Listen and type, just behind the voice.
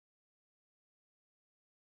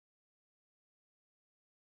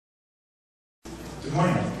Good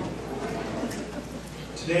morning.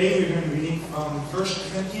 Today we're going to be reading from 1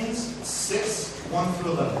 Corinthians 6, 1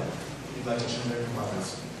 through 11. If you'd like to turn there in your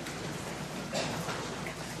Bibles.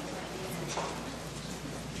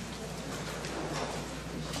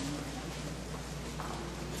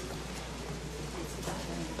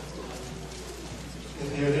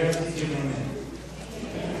 If you're there, please give an amen.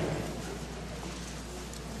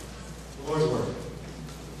 The Lord's Word.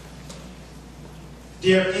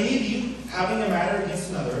 Dare any of you, having a matter against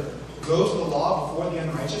another, go to the law before the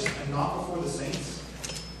unrighteous and not before the saints?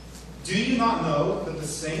 Do you not know that the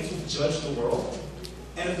saints will judge the world?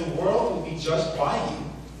 And if the world will be judged by you,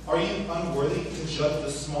 are you unworthy to judge the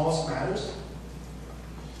smallest matters?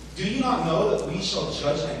 Do you not know that we shall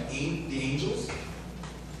judge the angels?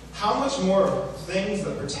 How much more things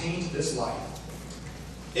that pertain to this life?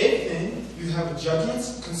 If then you have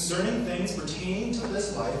judgments concerning things pertaining to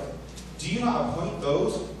this life, do you not appoint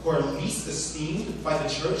those who are least esteemed by the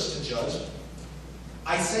church to judge?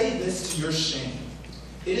 I say this to your shame.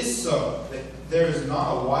 It is so that there is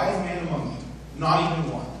not a wise man among you, not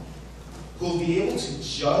even one, who will be able to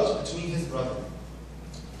judge between his brethren.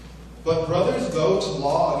 But brothers go to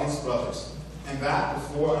law against brothers, and that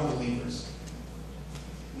before unbelievers.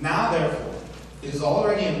 Now therefore, it is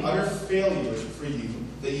already an utter failure for you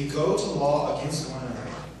that you go to law against one another.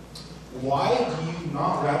 Why do you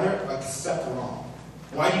not rather accept wrong?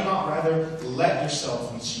 Why do you not rather let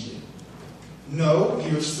yourselves be cheated? No,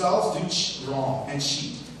 you yourselves do wrong and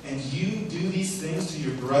cheat, and you do these things to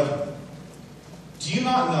your brethren. Do you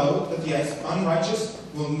not know that the unrighteous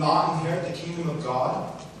will not inherit the kingdom of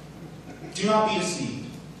God? Do not be deceived.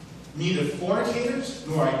 Neither fornicators,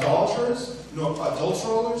 nor idolaters, nor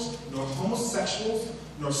adulterers, nor homosexuals,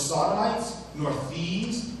 nor sodomites, nor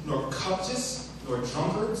thieves, nor covetous, nor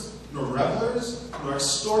drunkards, nor revelers, nor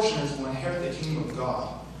extortioners will inherit the kingdom of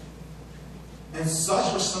God. And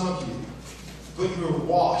such were some of you. But you were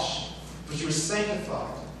washed, but you were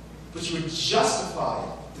sanctified, but you were justified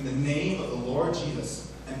in the name of the Lord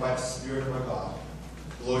Jesus and by the Spirit of our God.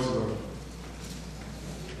 The Lord's word.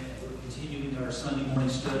 We're continuing our Sunday morning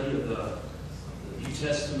study of the New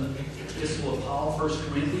Testament epistle of Paul, 1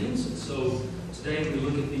 Corinthians. And so today we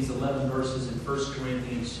look at these 11 verses in 1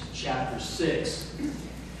 Corinthians chapter 6.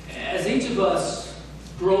 As each of us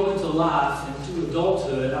grow into life and to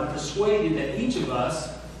adulthood, I'm persuaded that each of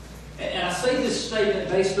us, and I say this statement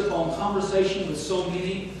based upon conversation with so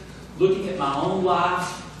many, looking at my own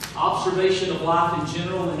life, observation of life in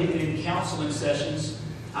general, and even in counseling sessions,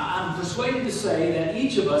 I'm persuaded to say that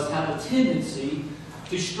each of us have a tendency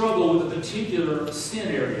to struggle with a particular sin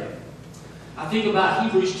area. I think about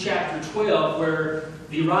Hebrews chapter 12, where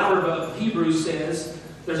the writer of Hebrews says,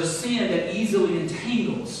 there's a sin that easily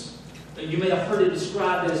entangles. You may have heard it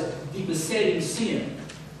described as the besetting sin.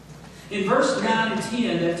 In verse 9 and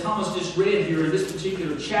 10 that Thomas just read here in this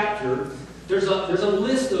particular chapter, there's a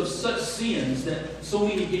list of such sins that so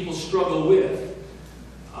many people struggle with.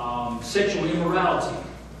 Sexual immorality,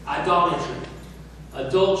 idolatry,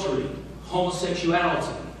 adultery,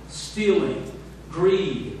 homosexuality, stealing,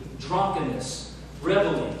 greed, drunkenness,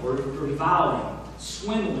 reveling or reviling,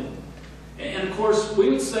 swindling. And of course, we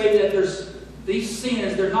would say that there's these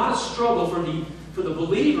sins. They're not a struggle for the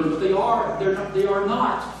believer, but they are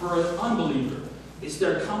not for an unbeliever. It's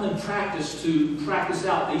their common practice to practice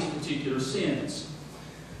out these particular sins.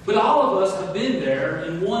 But all of us have been there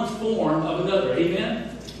in one form or another.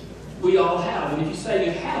 Amen? We all have. And if you say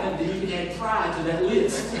you haven't, then you can add pride to that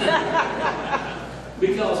list.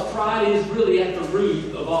 Because pride is really at the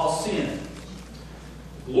root of all sin.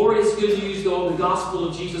 Glorious good news, though, of the gospel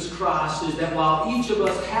of Jesus Christ is that while each of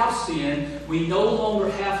us have sinned, we no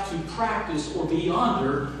longer have to practice or be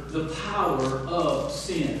under the power of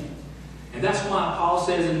sin. And that's why Paul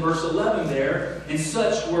says in verse 11 there, and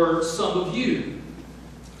such were some of you.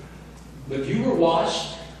 But you were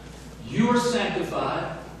washed, you were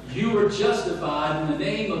sanctified, you were justified in the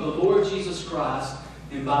name of the Lord Jesus Christ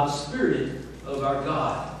and by the Spirit of our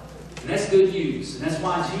God. And that's good news. And that's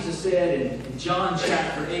why Jesus said in John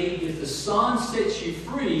chapter 8, if the Son sets you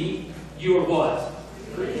free, you are what?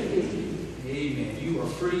 Free. Amen. You are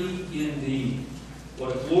free indeed.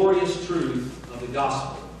 What a glorious truth of the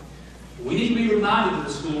gospel. We need to be reminded of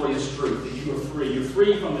this glorious truth that you are free. You're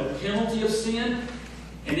free from the penalty of sin,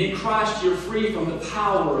 and in Christ you're free from the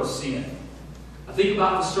power of sin. I think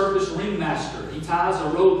about the circus ringmaster. He ties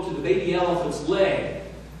a rope to the baby elephant's leg.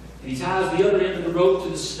 And he ties the other end of the rope to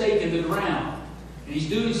the stake in the ground. And he's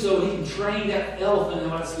doing so he can train that elephant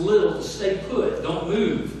when it's little to stay put, don't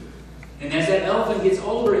move. And as that elephant gets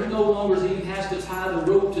older, he no longer even has to tie the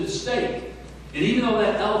rope to the stake. And even though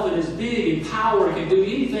that elephant is big in power and can do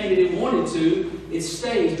anything that it wanted to, it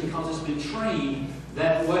stays because it's been trained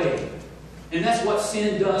that way. And that's what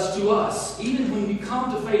sin does to us. Even when you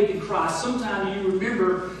come to faith in Christ, sometimes you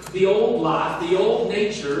remember the old life, the old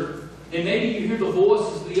nature, and maybe you hear the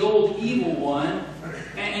voices of the old evil one,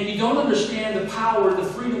 and you don't understand the power, the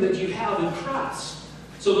freedom that you have in Christ.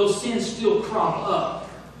 So those sins still crop up.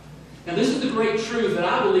 Now this is the great truth that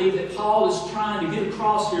I believe that Paul is trying to get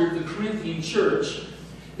across here to the Corinthian church,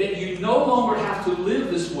 that you no longer have to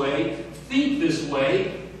live this way, think this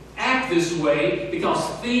way, act this way, because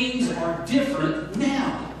things are different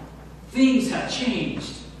now. Things have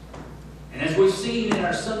changed. And as we've seen in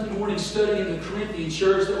our Sunday morning study in the Corinthian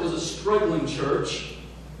church, that was a struggling church.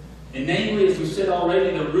 And namely, as we said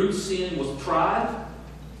already, the root sin was pride.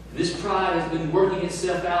 And this pride has been working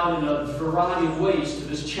itself out in a variety of ways to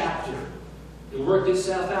this chapter. It worked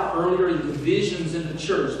itself out earlier in divisions in the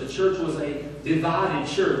church. The church was a divided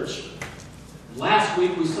church. Last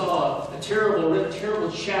week we saw a terrible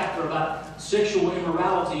chapter about sexual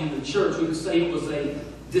immorality in the church. We could say it was a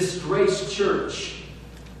disgraced church.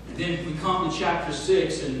 And then we come to chapter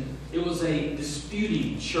 6, and it was a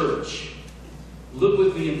disputing church. Look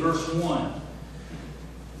with me in verse 1.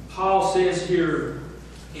 Paul says here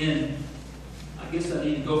in, I guess I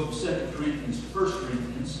need to go from 2 Corinthians to 1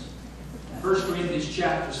 Corinthians. 1 Corinthians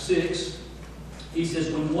chapter 6, he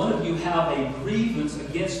says, when one of you have a grievance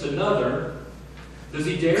against another, does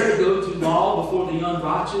he dare to go to law before the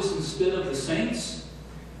unrighteous instead of the saints?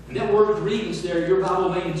 And that word grievance there, your Bible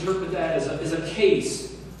may interpret that as a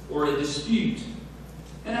case or a dispute.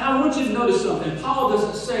 And I want you to notice something. Paul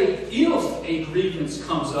doesn't say if a grievance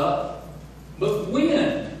comes up, but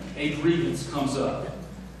when a grievance comes up.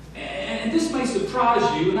 And this may surprise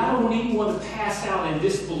you, and I don't want anyone to pass out in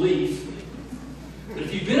disbelief. But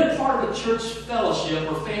if you've been a part of a church fellowship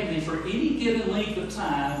or family for any given length of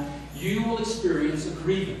time, you will experience a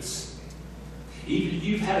grievance. Either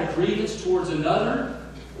you've had a grievance towards another,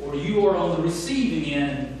 or you are on the receiving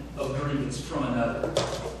end of grievance from another.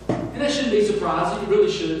 And that shouldn't be surprising. It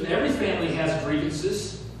really shouldn't. Every family has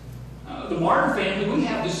grievances. The Martin family, we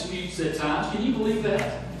have disputes at times. Can you believe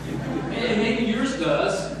that? And maybe yours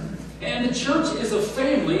does. And the church is a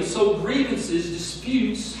family, so grievances,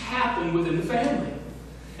 disputes happen within the family.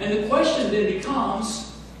 And the question then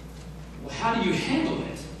becomes, well, how do you handle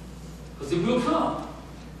it? Because it will come.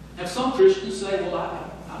 Now, some Christians say,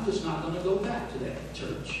 well, I'm just not going to go back to that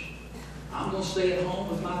church. I'm going to stay at home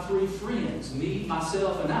with my 3 friends, me,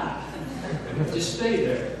 myself, and I. Just stay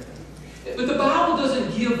there. But the Bible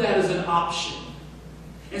doesn't give that as an option.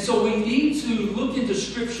 And so we need to look into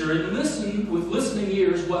Scripture and listen with listening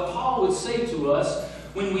ears what Paul would say to us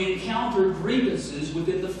when we encounter grievances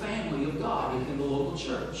within the family of God, within the local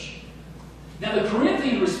church. Now, the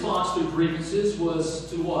Corinthian response to grievances was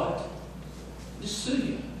to what? Just sue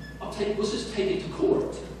you. Let's just take it to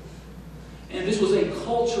court. And this was a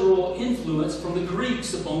cultural influence from the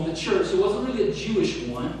Greeks upon the church. It wasn't really a Jewish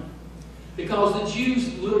one, because the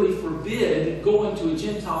Jews literally forbid going to a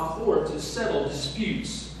Gentile court to settle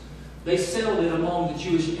disputes. They settled it among the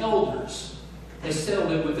Jewish elders. They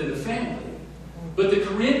settled it within the family. But the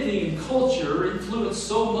Corinthian culture influenced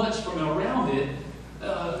so much from around it,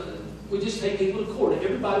 we just take people to court.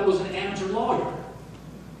 Everybody was an amateur lawyer.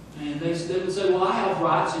 And they would say, well, I have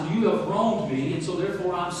rights and you have wronged me, and so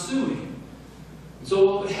therefore I'm suing. And so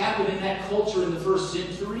what would happen in that culture in the first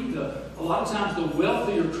century, a lot of times the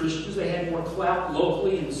wealthier Christians, they had more clout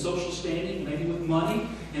locally in the social standing, maybe with money,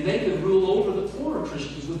 and they could rule over the poorer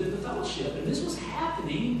Christians within the fellowship. And this was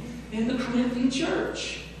happening in the Corinthian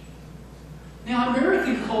church. Now,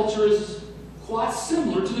 American culture is quite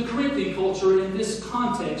similar to the Corinthian culture in this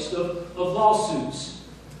context of lawsuits.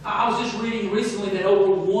 I was just reading recently that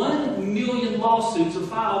over 1 million lawsuits are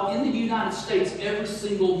filed in the United States every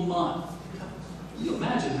single month. Can you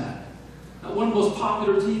imagine that? One of the most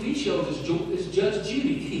popular TV shows is Judge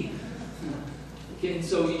Judy. Okay,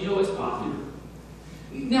 so you know it's popular.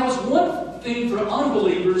 Now, it's one thing for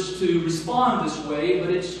unbelievers to respond this way, but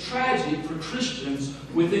it's tragic for Christians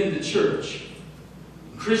within the church.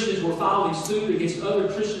 Christians were filing suit against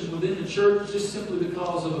other Christians within the church just simply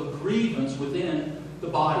because of a grievance within the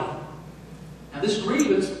body. Now, this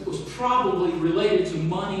grievance was probably related to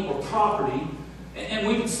money or property, and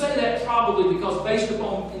we can say that probably because based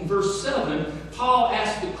upon, in verse 7, Paul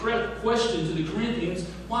asked the question to the Corinthians,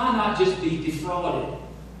 why not just be defrauded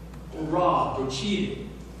or robbed or cheated?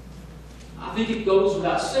 I think it goes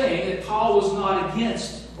without saying that Paul was not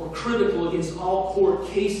against or critical against all court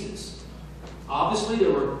cases. Obviously,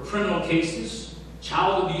 there were criminal cases,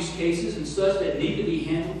 child abuse cases, and such that need to be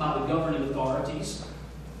handled by the governing authorities.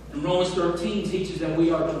 And Romans 13 teaches that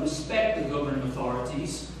we are to respect the governing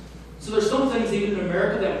authorities. So there's some things even in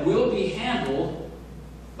America that will be handled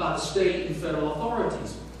by the state and federal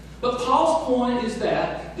authorities. But Paul's point is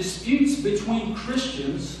that disputes between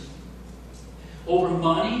Christians over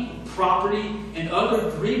money, property, and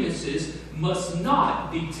other grievances must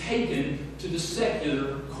not be taken to the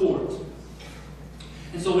secular court.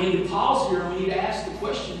 And so we need to pause here and we need to ask the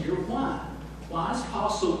question here, why? Why is Paul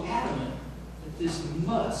so adamant that this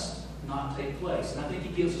must not take place? And I think he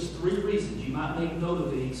gives us 3 reasons. You might make note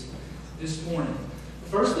of these this morning. The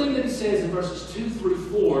first thing that he says in verses 2 through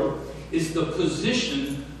 4 is the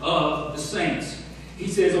position of the saints. He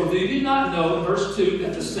says, "Or do you not know," in verse 2,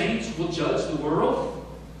 "that the saints will judge the world?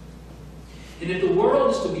 And if the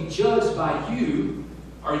world is to be judged by you,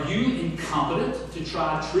 are you incompetent to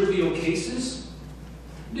try trivial cases?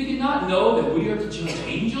 Do you not know that we are to judge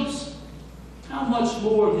angels? How much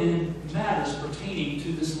more then matters pertaining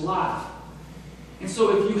to this life? And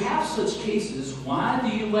so if you have such cases, why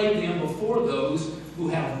do you lay them before those who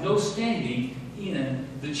have no standing in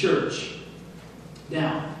the church?"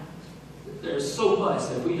 Now, there's so much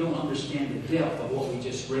that we don't understand the depth of what we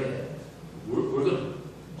just read. We're going to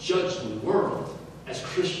judge the world as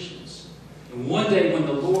Christians. And one day when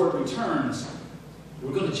the Lord returns,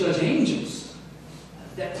 we're going to judge angels.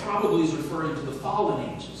 That probably is referring to the fallen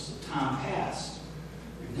angels of time past.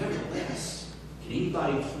 Nevertheless, can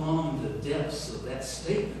anybody plumb the depths of that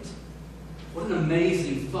statement? What an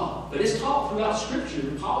amazing thought. But it's taught throughout Scripture.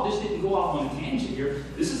 Paul just didn't go off on a tangent here.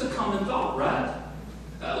 This is a common thought, right?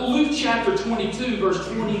 Luke chapter 22, verse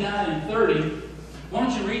 29 and 30. Why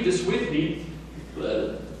don't you read this with me?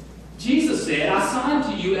 Jesus said, "I assign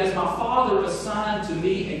to you as my Father assigned to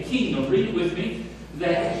me a kingdom." Read it with me.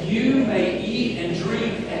 "That you may eat and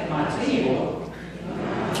drink at my table."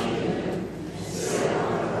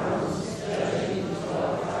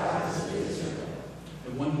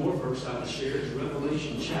 And one more verse I would share is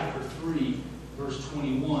Revelation chapter 3, verse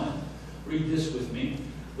 21. Read this with me.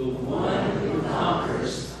 "The one who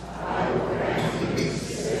conquers, I will grant you to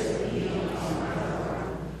sit with me on my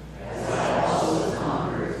throne, as I also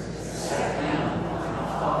conquered and sat down with my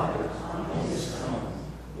Father on his throne."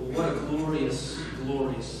 Well, what a glorious,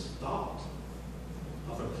 glorious thought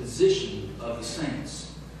of a position of the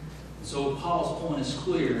saints. And so Paul's point is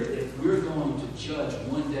clear. If we're going to judge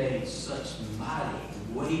one day such mighty,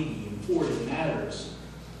 weighty, important matters,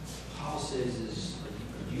 Paul says,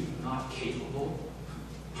 are you not capable?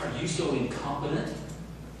 Are you so incompetent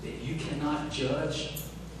that you cannot judge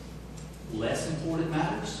less important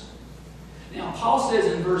matters? Now, Paul says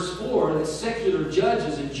in verse 4 that secular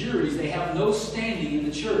judges and juries, they have no standing in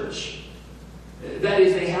the church. That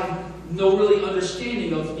is, they have no really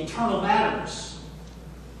understanding of eternal matters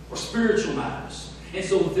or spiritual matters. And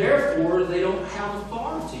so, therefore, they don't have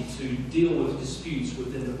authority to deal with disputes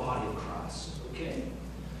within the body of Christ. Okay?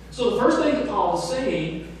 So the first thing that Paul is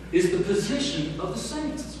saying is the position of the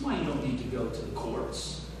saints. That's why you don't need to go to the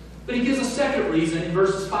courts. But he gives a second reason in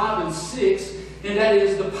verses 5 and 6, and that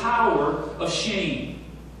is the power of shame.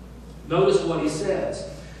 Notice what he says.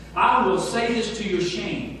 "I will say this to your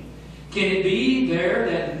shame. Can it be there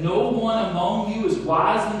that no one among you is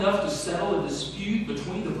wise enough to settle a dispute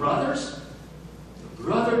between the brothers? The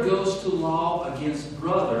brother goes to law against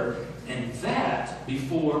brother, and that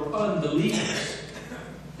before unbelievers."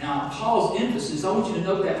 Now, Paul's emphasis, I want you to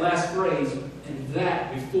note that last phrase, "and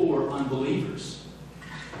that before unbelievers."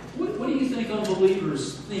 What do you think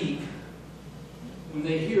unbelievers think when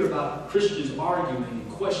they hear about Christians arguing and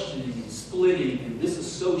questioning and splitting and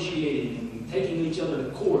disassociating and taking each other to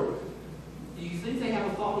court? Do you think they have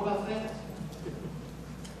a thought about that?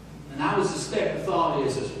 And I would suspect the thought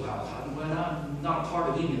is, well, I'm not a part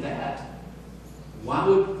of any of that. Why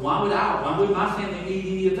would my family need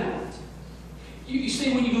any of that? You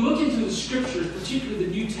see, when you look into the Scriptures, particularly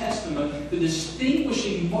the New Testament, the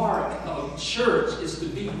distinguishing mark of church is to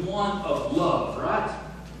be one of love, right?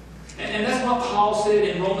 And that's what Paul said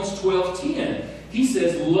in Romans 12:10. He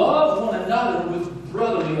says, "Love one another with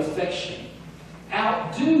brotherly affection.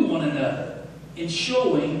 Outdo one another in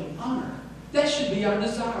showing honor." That should be our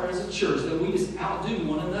desire as a church, that we just outdo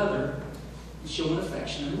one another in showing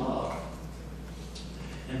affection and love.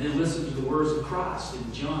 And then listen to the words of Christ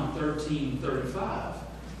in John 13:35.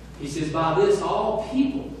 He says, "By this all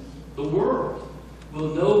people, the world,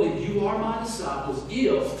 will know that you are my disciples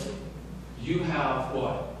if you have"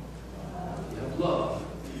 what? You have love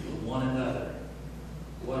for one another.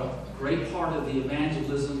 What a great part of the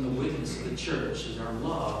evangelism, the witness of the church, is our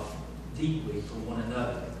love deeply for one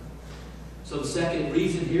another. So the second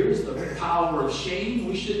reason here is the power of shame.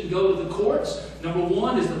 We shouldn't go to the courts. Number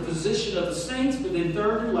one is the position of the saints, but then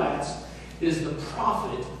third and last is the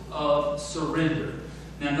profit of surrender.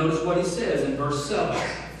 Now notice what he says in verse 7.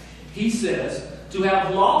 He says, to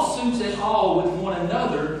have lawsuits at all with one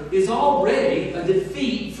another is already a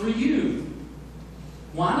defeat for you.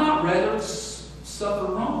 Why not rather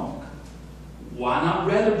suffer wrong? Why not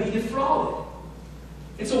rather be defrauded?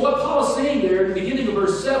 And so what Paul is saying there at the beginning of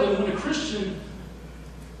verse 7, when a Christian,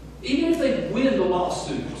 even if they win the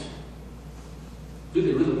lawsuit, do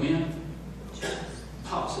they really win?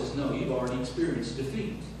 Paul says, no, you've already experienced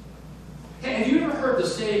defeat. Hey, have you ever heard the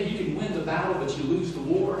saying, you can win the battle, but you lose the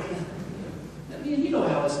war? I mean, you know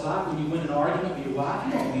how it's like when you win an argument with your wife,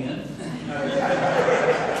 you don't win.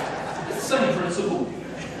 It's the same principle.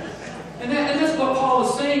 And that's what Paul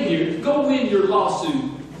is saying here. Go win your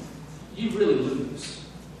lawsuit. You really lose.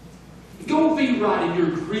 Go be right in your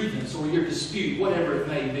grievance or your dispute, whatever it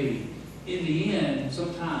may be. In the end,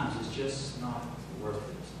 sometimes it's just not worth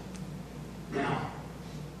it. Now,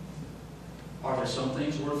 are there some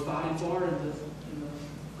things worth fighting for in the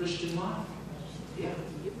Christian life? Yeah,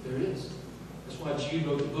 there is. That's why Jude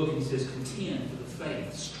wrote the book and he says, contend for the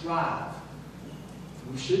faith, strive.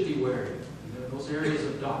 We should be wary. Those areas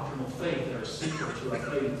of doctrinal faith that are central to our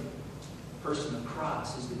faith, the person of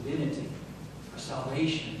Christ, His divinity, our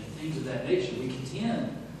salvation, and things of that nature. We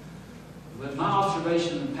contend. But my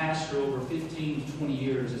observation in pastor over 15 to 20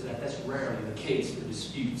 years is that that's rarely the case for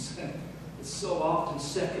disputes. It's so often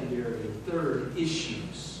secondary or third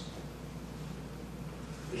issues.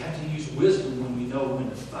 We have to use wisdom when we know when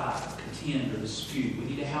to fight, contend, or dispute. We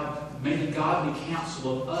need to have maybe godly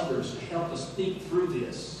counsel of others to help us think through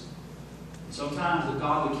this. Sometimes the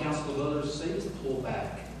godly counsel of others say, just pull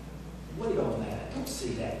back. Wait on that. Don't see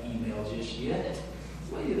that email just yet.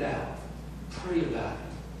 Wait it out. Pray about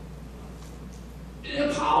it.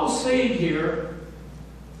 And Paul's saying here,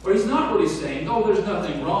 or he's not really saying, oh, there's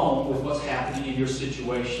nothing wrong with what's happening in your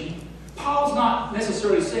situation. Paul's not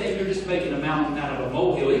necessarily saying you're just making a mountain out of a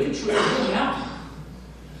molehill. It can truly be a mountain.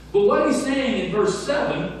 But what he's saying in verse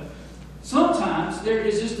 7, sometimes there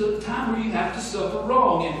is just a time where you have to suffer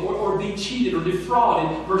wrong or be cheated or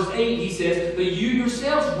defrauded. Verse 8, he says, but you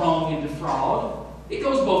yourselves wrong and defraud. It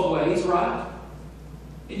goes both ways, right?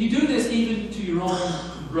 And you do this even to your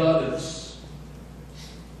own brothers.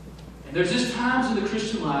 And there's just times in the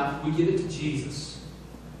Christian life we give it to Jesus.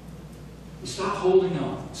 We stop holding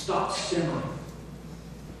on. Stop simmering.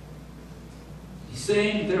 He's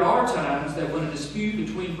saying there are times that when a dispute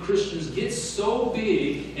between Christians gets so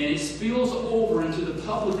big and it spills over into the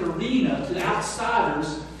public arena to the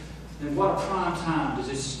outsiders, then what a prime time to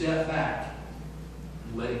just step back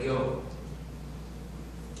and let it go.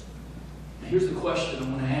 Now here's the question I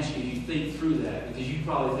want to ask you. You think through that because you're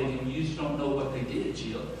probably thinking, well, you just don't know what they did,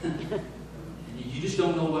 Jill. And you just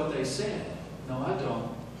don't know what they said. No, I don't.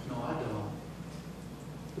 No, I don't.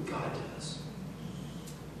 But God does.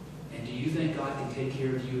 And do you think God can take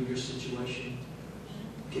care of you in your situation?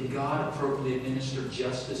 Can God appropriately administer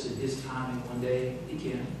justice in His timing one day? He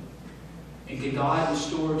can. And can God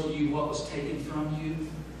restore to you what was taken from you?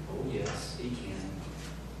 Oh, yes, He can.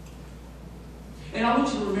 And I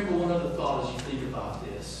want you to remember one other thought as you think about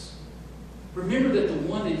this. Remember that the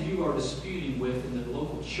one that you are disputing with in the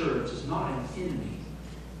local church is not an enemy.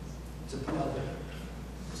 It's a brother.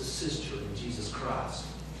 It's a sister in Jesus Christ.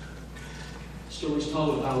 Stories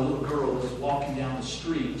told about a little girl that was walking down the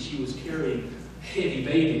street and she was carrying a heavy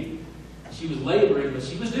baby. She was laboring, but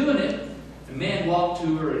she was doing it. A man walked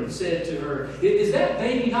to her and said to her, is that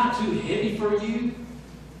baby not too heavy for you?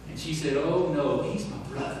 And she said, oh no, he's my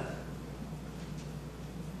brother.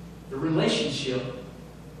 The relationship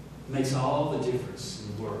makes all the difference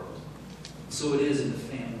in the world. So it is in the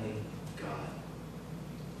family of God.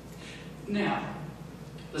 Now,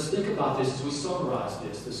 let's think about this as we summarize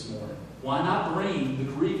this morning. Why not bring the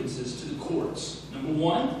grievances to the courts? Number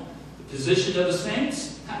one, the position of the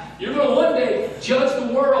saints. You're going to one day judge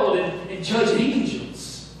the world and judge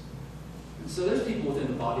angels. And so there's people within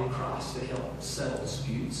the body of Christ to help settle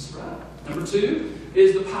disputes, right? Number two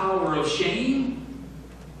is the power of shame.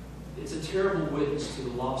 It's a terrible witness to the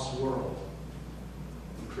lost world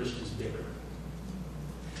when Christians bicker.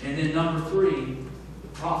 And then number three, the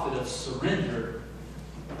profit of surrender.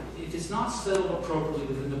 If it's not settled appropriately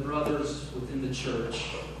within the brothers within the church,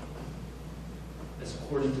 as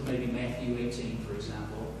according to maybe Matthew 18, for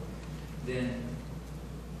example, then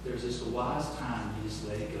there's just a wise time you just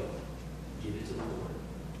let it go. Give it to the Lord.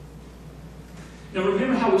 Now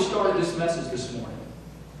remember how we started this message this morning.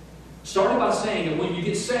 Started by saying that when you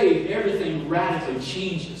get saved, everything radically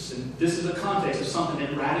changes. And this is a context of something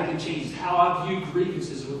that radically changes how I view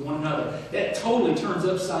grievances with one another. That totally turns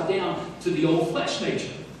upside down to the old flesh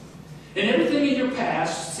nature. And everything in your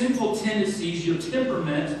past, sinful tendencies, your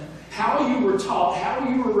temperament, how you were taught, how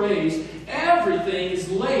you were raised, everything is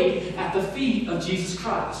laid at the feet of Jesus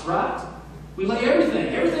Christ, right? We lay everything.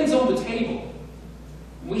 Everything's on the table.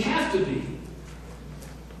 We have to be.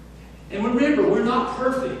 And remember, we're not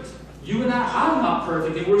perfect. You and I'm not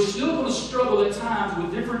perfect, and we're still going to struggle at times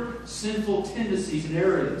with different sinful tendencies and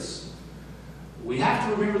areas. We have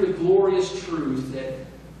to remember the glorious truth that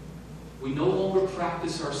we no longer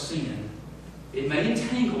practice our sin. It may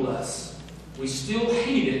entangle us. We still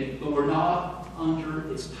hate it, but we're not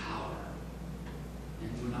under its power.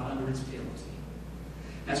 And we're not under its penalty.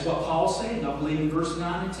 That's what Paul's saying, I believe, in verse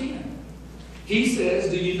 9 and 10. He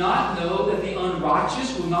says, do you not know that the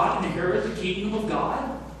unrighteous will not inherit the kingdom of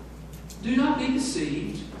God? Do not be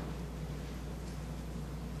deceived.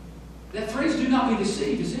 That phrase, do not be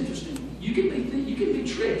deceived, is interesting. You can be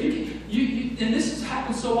tricked. And this has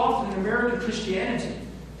happened so often in American Christianity.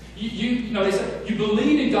 They say, you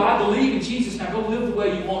believe in God, believe in Jesus, now go live the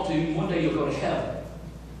way you want to, and one day you'll go to heaven.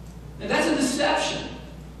 And that's a deception.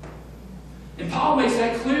 And Paul makes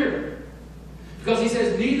that clear. Because he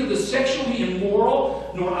says, neither the sexually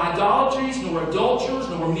immoral, nor idolatries, nor adulterers,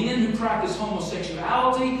 nor men who practice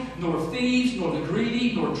homosexuality, nor thieves, nor the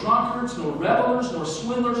greedy, nor drunkards, nor revelers, nor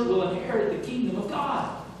swindlers will inherit the kingdom of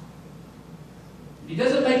God. He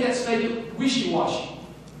doesn't make that statement wishy-washy.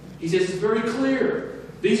 He says it's very clear.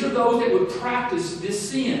 These are those that would practice this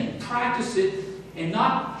sin, practice it, and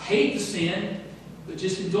not hate the sin, but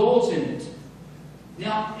just indulge in it.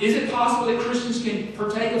 Now, is it possible that Christians can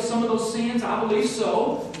partake of some of those sins? I believe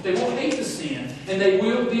so. They will hate the sin, and they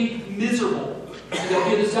will be miserable. And there'll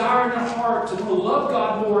be a desire in their heart to want to love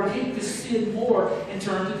God more and hate this sin more and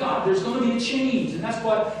turn to God. There's going to be a change, and that's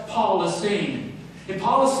what Paul is saying. And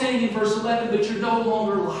Paul is saying in verse 11, but you're no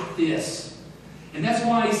longer like this. And that's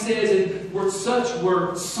why he says, and such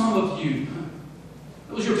were some of you.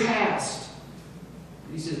 That was your past.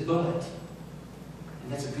 And he says, but,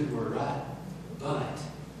 and that's a good word, right? But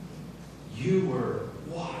you were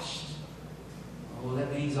washed. Oh,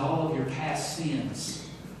 that means all of your past sins,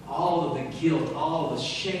 all of the guilt, all of the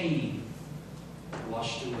shame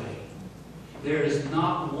washed away. There is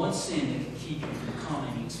not one sin that can keep you from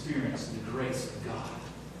coming and experiencing the grace of God.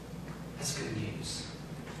 That's good news.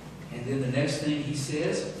 And then the next thing he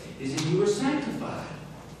says is that you were sanctified.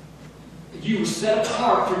 You were set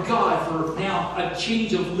apart for God for now a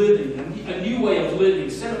change of living, a new way of living,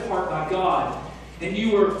 set apart by God. And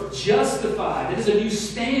you were justified. It is a new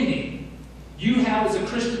standing. You have, as a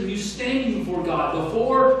Christian, a new standing before God.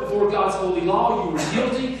 Before God's holy law, you were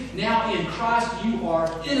guilty. Now in Christ, you are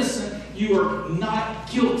innocent. You are not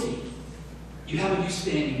guilty. You have a new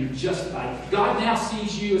standing. You're justified. God now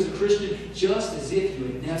sees you as a Christian just as if you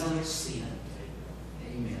had never sinned.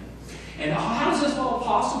 Amen. And how is this all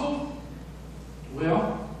possible?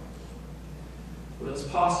 Well, it's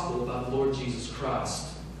possible by the Lord Jesus Christ.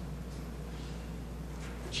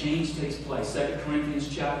 Change takes place. 2 Corinthians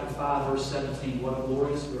chapter 5, verse 17. What a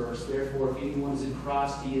glorious verse. Therefore, if anyone is in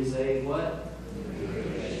Christ, he is a what?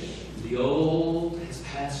 The old has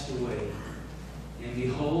passed away. And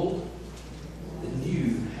behold, the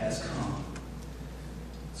new has come.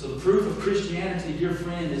 So the proof of Christianity, dear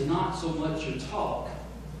friend, is not so much your talk,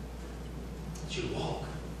 it's your walk.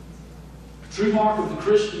 The true mark of the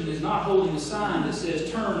Christian is not holding a sign that says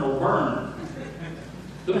turn or burn.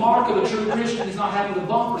 The mark of a true Christian is not having the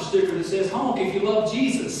bumper sticker that says honk if you love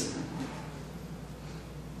Jesus.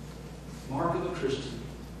 The mark of a Christian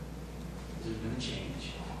is there's been a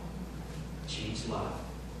change. A changed life.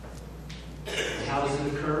 And how does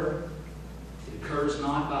it occur? It occurs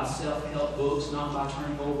not by self-help books, not by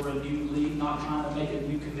turning over a new leaf, not trying to make a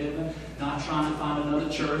new commitment, not trying to find another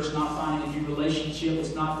church, not finding a new relationship.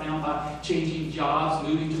 It's not found by changing jobs,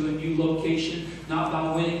 moving to a new location, not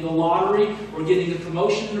by winning the lottery or getting a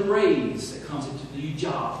promotion and a raise that comes into the new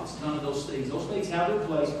job. It's none of those things. Those things have their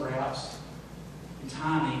place, perhaps, in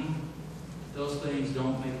timing. Those things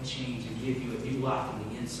don't make a change and give you a new life from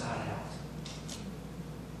the inside out.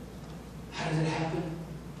 How does it happen?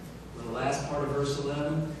 Well, the last part of verse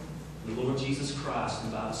 11, the Lord Jesus Christ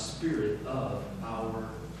and by the Spirit of our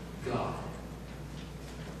God.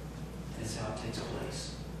 That's how it takes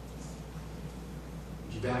place.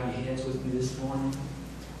 Would you bow your heads with me this morning?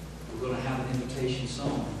 We're going to have an invitation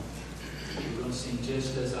song. We're going to sing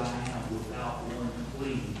Just As I Am without one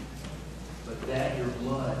plea, but that your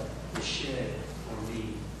blood was shed for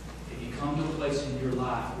me. If you come to a place in your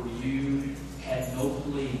life where you had no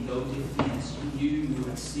plea, no defense, you knew you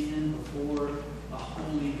had sinned before a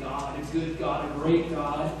holy God, a good God, a great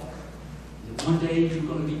God, and one day you're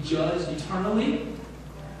going to be judged eternally.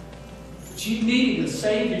 But you needed a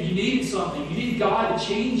Savior, you needed something, you needed God to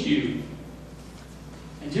change you.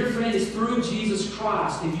 And dear friend, it's through Jesus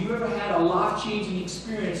Christ. Have you ever had a life-changing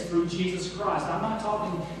experience through Jesus Christ? I'm not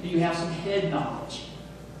talking that you have some head knowledge.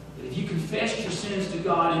 But if you confessed your sins to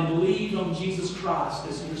God and believed on Jesus Christ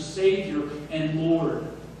as your Savior and Lord,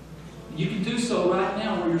 you can do so right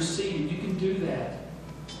now where you're seated. You can do that.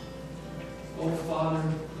 Oh, Father,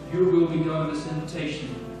 your will be done in this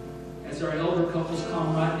invitation. As our elder couples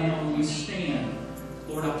come right now and we stand,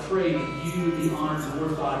 Lord, I pray that you would be honored and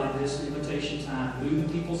glorified in this invitation time.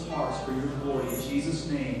 Move the people's hearts for your glory. In Jesus'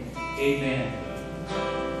 name, amen.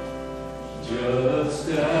 Just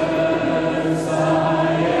as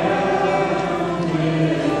I am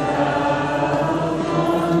without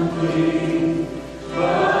complete,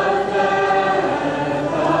 but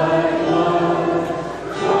that thy blood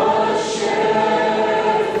was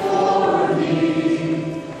shed for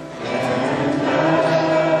me, and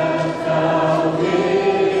that thou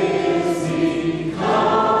bidst me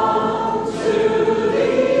come to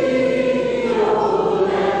thee, O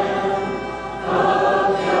Lamb of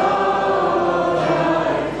God, I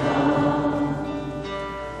come.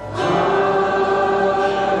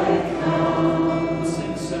 Let's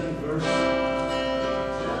sing the second verse.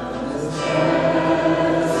 Just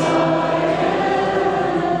as I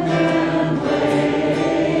am and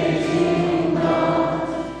waiting not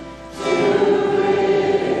to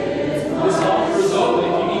live. This altar is open.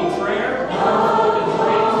 If you need prayer, you come and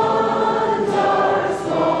pray.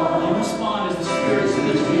 You respond as the Spirit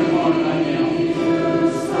speaks to your heart right now.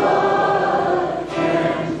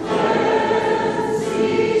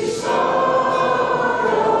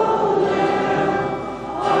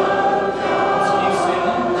 Let's keep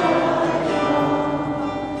singing.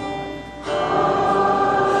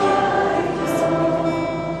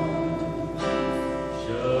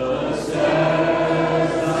 Just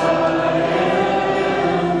as I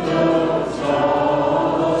am tossed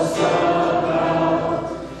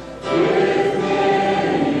about with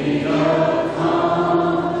many a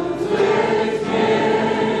conflict,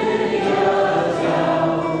 many a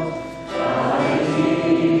doubt, by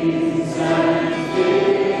needs and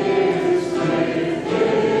fears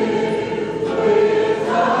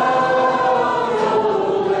without, O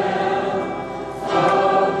Lamb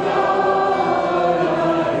of God, I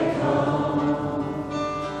come.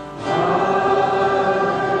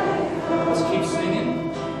 Let's keep singing.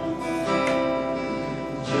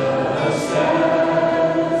 Just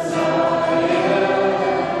as I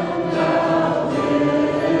am, thou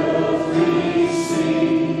wilt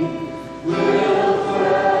receive, wilt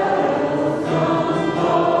welcome,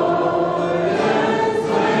 Lord, and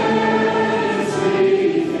cleanse me,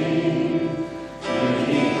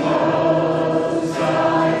 because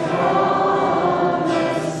thy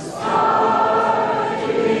promise I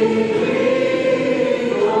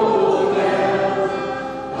believe, O Lamb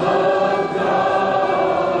of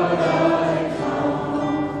God, I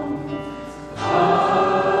come. I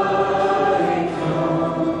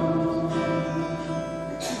come.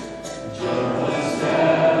 Just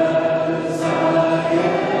as I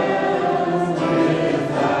am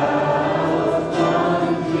without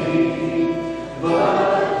one plea,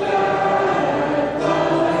 but that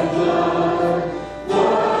thy blood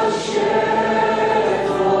was shed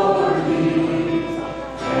for me,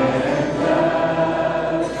 and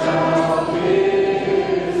that thou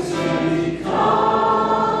bidst me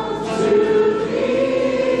come to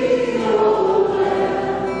thee, O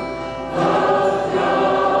Lamb of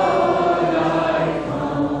God, I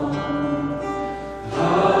come. I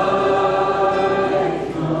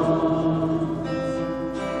come.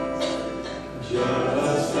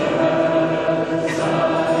 Just as I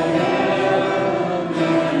am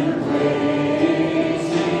and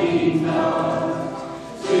waiting not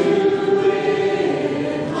to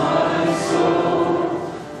rid my soul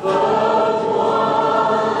of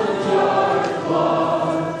one dark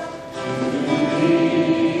clot, to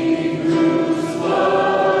thee whose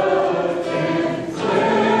blood can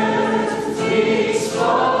cleanse me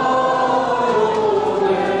spot, O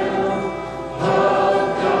Lamb of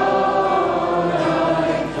God, I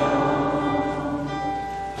come.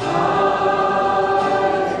 I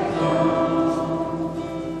come.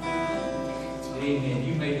 Amen.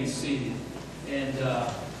 You may be seated. And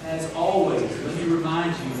as always, let me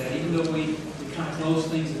remind you that even though we kind of close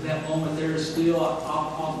things at that moment, there is still,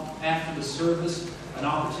 after the service, an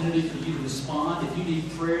opportunity for you to respond. If you need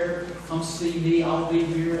prayer, come see me. I'll be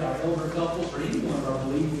here, our elder couples, or any one of our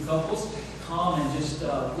believing couples. Come and just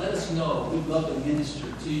let us know. We'd love to minister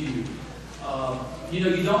to you.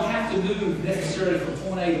 You don't have to move necessarily from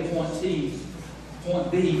point A to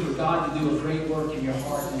point B for God to do a great work in your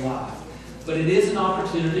heart and life. But it is an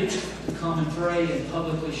opportunity to come and pray and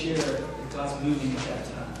publicly share that God's moving at that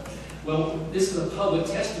time. Well, this is a public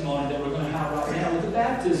testimony that we're going to have right now with the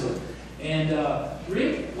baptism. And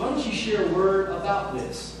Rick, why don't you share a word about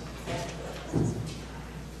this?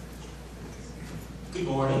 Good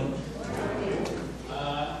morning.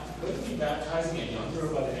 We're going to be baptizing a young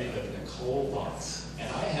girl by the name of Nicole Box. And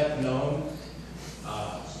I have known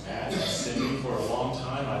Matt and Cindy for a long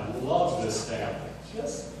time. I love this family.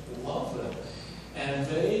 Just love them. And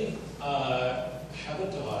they have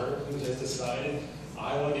a daughter who has decided,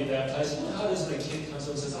 I want to be baptized. You know how it is when a kid comes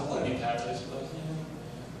up and says, I want to be baptized? You're like,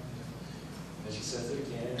 and she says it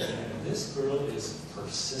again. And this girl is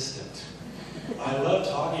persistent. I love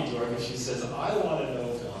talking to her because she says, I want to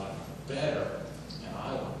know God better, and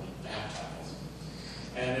I want to be baptized.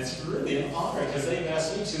 And it's really an honor because they've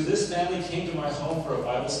asked me to. This family came to my home for a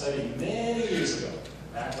Bible study many years ago,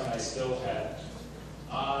 back when I still had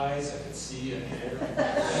eyes, I could see and hear,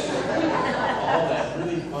 all that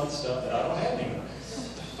really fun stuff that I don't have anymore.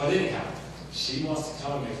 But anyhow, she wants to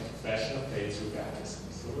come and make a confession of faith through baptism.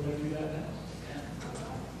 So we're going to do that now.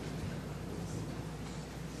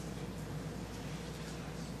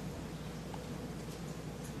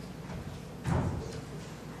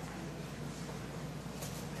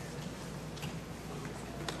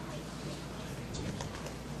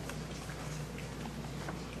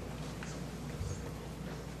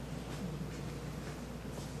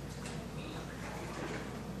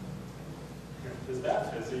 This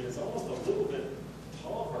baptism is almost a little bit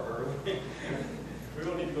tall for her. We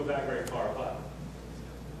don't need to go back very far, but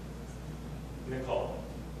Nicole,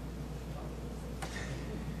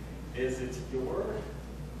 is it your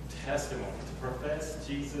testimony to profess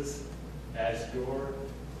Jesus as your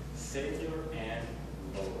Savior and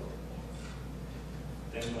Lord?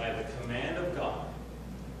 Then by the command of God,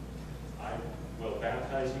 I will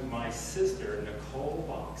baptize you, my sister, Nicole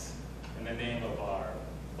Box, in the name of our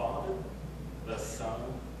Father, the Son,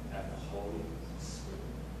 and the Holy Spirit.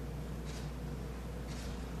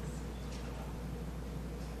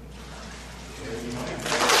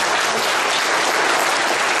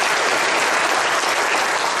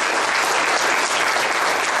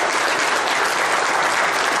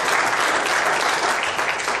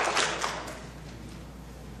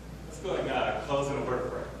 Let's go ahead and close in a word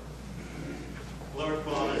of prayer. Lord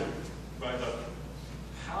Father, by the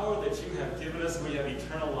power that you have given us, we have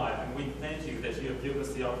eternal life, and we thank you that you have given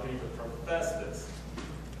us the opportunity to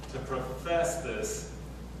profess this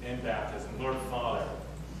in baptism. Lord Father,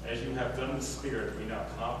 as you have done in the Spirit, we now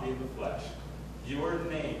copy in the flesh. Your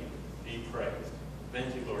name be praised.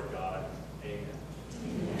 Thank you, Lord God. Amen.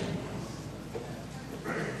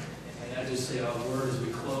 And I just say our word as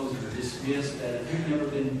we close and dismiss that if you've never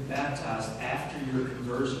been baptized after your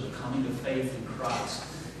conversion, coming to faith in Christ,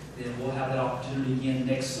 then we'll have that opportunity again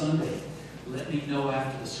next Sunday. Let me know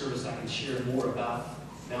after the service. I can share more about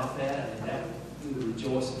that, and that we would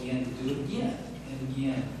rejoice again to do it again and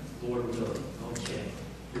again, Lord willing. Okay,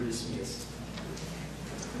 you're dismissed.